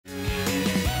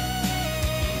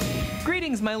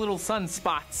is my little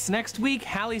sunspots. Next week,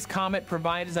 Halley's Comet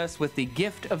provides us with the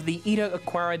gift of the Eta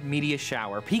Aquarids Meteor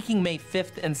shower, peaking May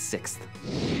 5th and 6th.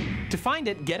 To find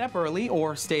it, get up early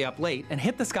or stay up late and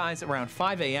hit the skies around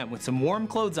 5 a.m. with some warm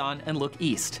clothes on and look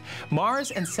east.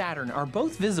 Mars and Saturn are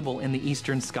both visible in the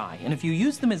eastern sky, and if you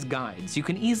use them as guides, you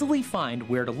can easily find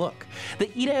where to look. The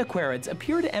Eta Aquarids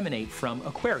appear to emanate from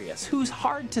Aquarius, who's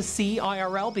hard to see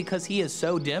IRL because he is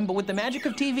so dim, but with the magic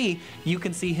of TV, you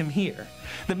can see him here.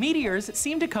 The meteors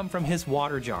seem to come from his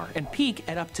water jar and peak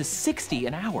at up to 60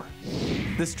 an hour.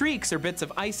 The streaks are bits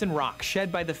of ice and rock shed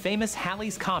by the famous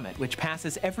Halley's Comet, which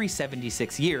passes every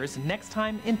 76 years, next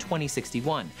time in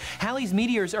 2061. Halley's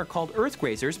meteors are called Earth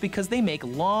grazers because they make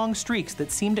long streaks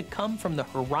that seem to come from the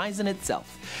horizon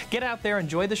itself. Get out there,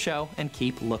 enjoy the show, and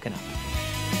keep looking up.